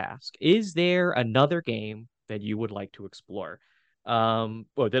will ask, is there another game that you would like to explore? I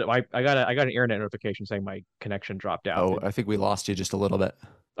got an internet notification saying my connection dropped out. Oh, I think we lost you just a little bit.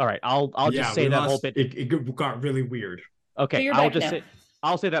 All right, I'll just say that whole bit. It got really weird. Okay,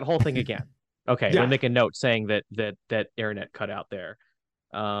 I'll say that whole thing again. Okay, yeah. We'll make a note saying that internet cut out there.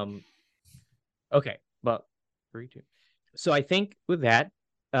 Okay, but 3, 2. So I think with that,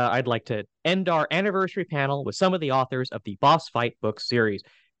 I'd like to end our anniversary panel with some of the authors of the Boss Fight book series.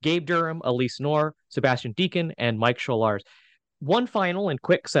 Gabe Durham, Elise Knorr, Sebastian Deacon, and Mike Scholars. One final and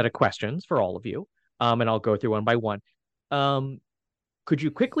quick set of questions for all of you, and I'll go through one by one. Could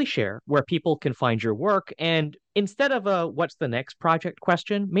you quickly share where people can find your work? And instead of a what's the next project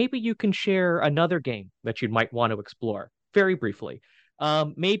question, maybe you can share another game that you might want to explore very briefly.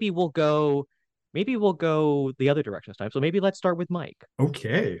 Maybe we'll go the other direction this time. So maybe let's start with Mike.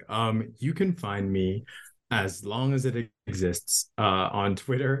 Okay. You can find me, as long as it exists, on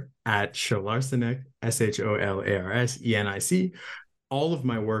Twitter at Sholarsenik, SHOLARSENIC. All of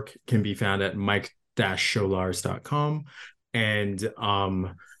my work can be found at mike-sholars.com. And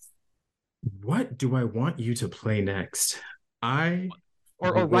what do I want you to play next? Or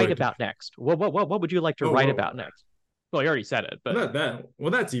write about next. What would you like to write about next? Well, you already said it, but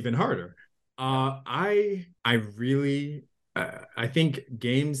that's even harder. I really I think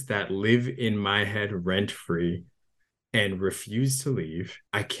games that live in my head rent free and refuse to leave.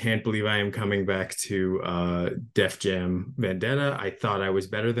 I can't believe I am coming back to Def Jam Vendetta. I thought I was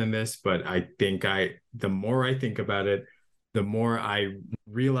better than this, but I think the more I think about it, the more I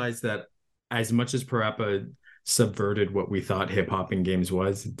realize that as much as Parappa subverted what we thought hip hop in games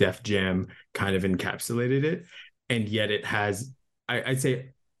was, Def Jam kind of encapsulated it. And yet it has, I'd say,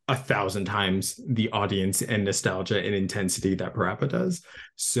 1,000 times the audience and nostalgia and intensity that Parappa does.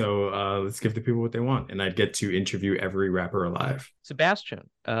 So let's give the people what they want. And I'd get to interview every rapper alive. Sebastian,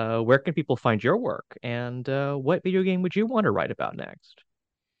 where can people find your work? And what video game would you want to write about next?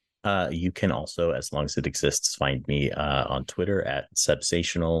 You can also, as long as it exists, find me on Twitter at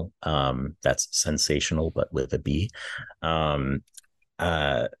Sebsational. That's sensational, but with a B. And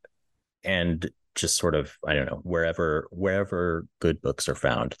just sort of, I don't know, wherever good books are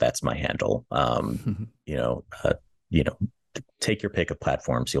found, that's my handle. Take your pick of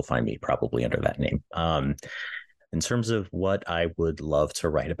platforms. You'll find me probably under that name. In terms of what I would love to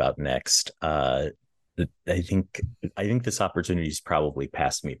write about next, I think this opportunity's probably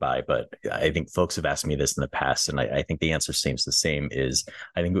passed me by, but I think folks have asked me this in the past, and I think the answer seems the same. Is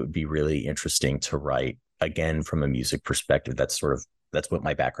I think it would be really interesting to write again from a music perspective. That's what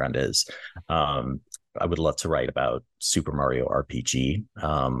my background is. I would love to write about Super Mario RPG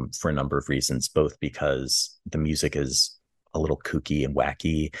for a number of reasons, both because the music is a little kooky and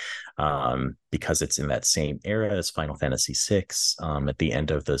wacky, because it's in that same era as Final Fantasy VI, at the end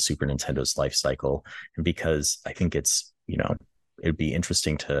of the Super Nintendo's life cycle, and because I think it's, it'd be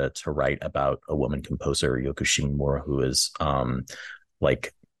interesting to write about a woman composer, Yoko Shimomura, who is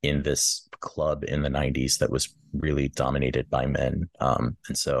in this club in the 90s that was really dominated by men. And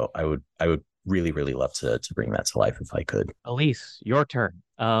so I would really, really love to bring that to life if I could. Elise, your turn.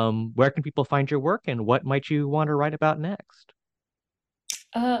 Where can people find your work, and what might you want to write about next?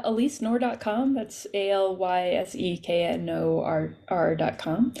 EliseKnor.com. That's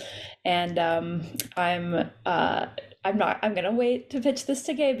ALYSEKNOR.com. And I'm going to wait to pitch this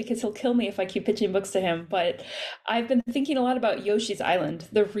to Gabe because he'll kill me if I keep pitching books to him. But I've been thinking a lot about Yoshi's Island,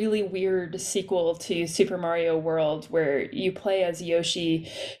 the really weird sequel to Super Mario World, where you play as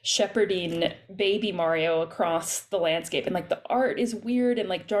Yoshi shepherding baby Mario across the landscape. And the art is weird and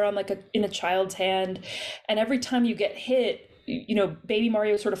drawn on in a child's hand. And every time you get hit, baby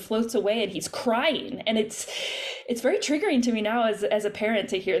Mario sort of floats away and he's crying, and it's very triggering to me now as a parent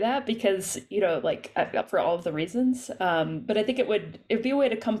to hear that, because for all of the reasons, but I think it'd be a way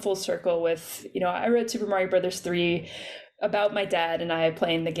to come full circle with, I wrote Super Mario Brothers 3 about my dad and I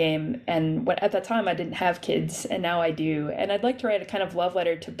playing the game, and at that time I didn't have kids, and now I do, and I'd like to write a kind of love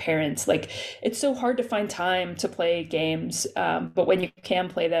letter to parents. It's so hard to find time to play games, but when you can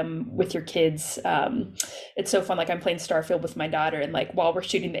play them with your kids, it's so fun. I'm playing Starfield with my daughter, and while we're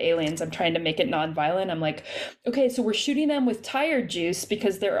shooting the aliens, I'm trying to make it non-violent. I'm okay, so we're shooting them with tired juice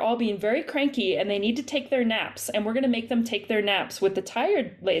because they're all being very cranky and they need to take their naps, and we're going to make them take their naps with the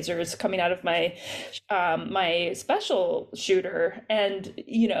tired lasers coming out of my my special shooter, and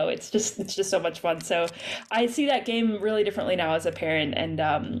it's just so much fun. So I see that game really differently now as a parent, and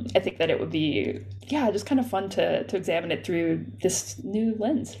I think that it would be just kind of fun to examine it through this new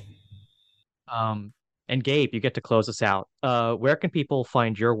lens. And Gabe, you get to close us out. Where can people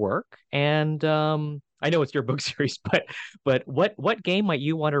find your work? And I know it's your book series, but what game might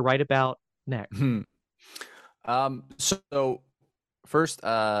you want to write about next? So first,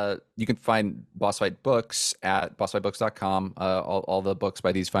 you can find Boss Fight Books at bossfightbooks.com. All the books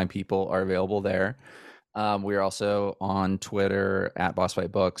by these fine people are available there. We are also on Twitter at Boss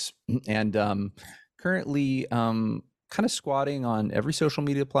Fight Books, and currently kind of squatting on every social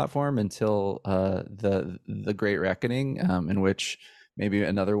media platform until the Great Reckoning, in which maybe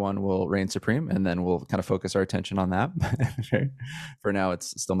another one will reign supreme, and then we'll kind of focus our attention on that. For now,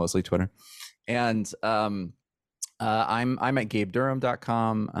 it's still mostly Twitter. And I'm at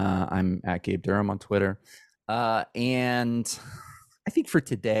GabeDurham.com. I'm at Gabe Durham on Twitter. And I think for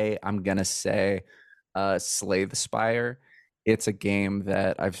today, I'm gonna say Slay the Spire. It's a game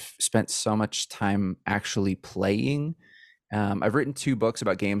that I've spent so much time actually playing. I've written 2 books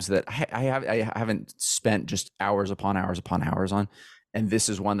about games that I haven't spent just hours upon hours upon hours on. And this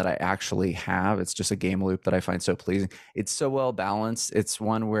is one that I actually have. It's just a game loop that I find so pleasing. It's so well balanced. It's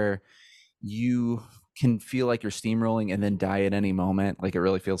one where you can feel like you're steamrolling and then die at any moment. Like, it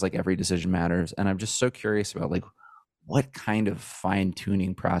really feels like every decision matters. And I'm just so curious about like what kind of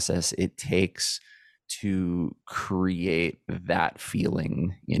fine-tuning process it takes to create that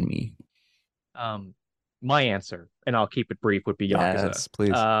feeling in me. My answer, and I'll keep it brief, would be Yakuza. Yes,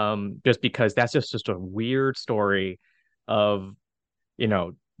 please. Just because that's just a weird story of,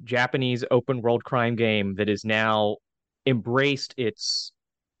 Japanese open world crime game that is now embraced in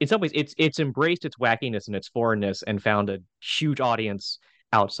some ways it's embraced its wackiness and its foreignness and found a huge audience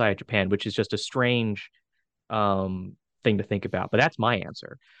outside Japan, which is just a strange thing to think about. But that's my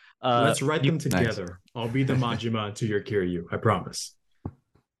answer. Let's write them together. Nice. I'll be the Majima to your Kiryu. I promise.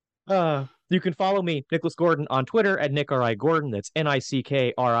 You can follow me, Nicholas Gordon, on Twitter at NickRIGordon. That's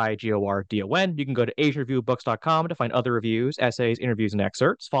NickRigordon. You can go to AsiaReviewBooks.com to find other reviews, essays, interviews, and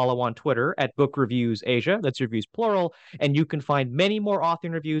excerpts. Follow on Twitter at Book Reviews Asia. That's reviews plural. And you can find many more author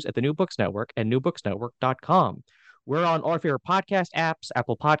interviews at the New Books Network at newbooksnetwork.com. We're on all of your podcast apps,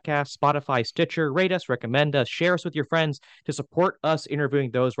 Apple Podcasts, Spotify, Stitcher. Rate us, recommend us, share us with your friends to support us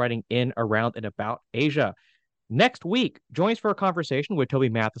interviewing those writing in, around, and about Asia. Next week, join us for a conversation with Toby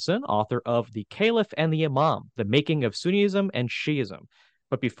Matheson, author of The Caliph and the Imam, The Making of Sunnism and Shiism.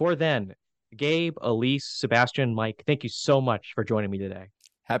 But before then, Gabe, Elise, Sebastian, Mike, thank you so much for joining me today.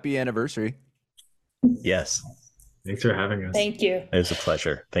 Happy anniversary. Yes. Thanks for having us. Thank you. It was a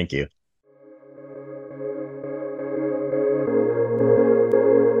pleasure. Thank you.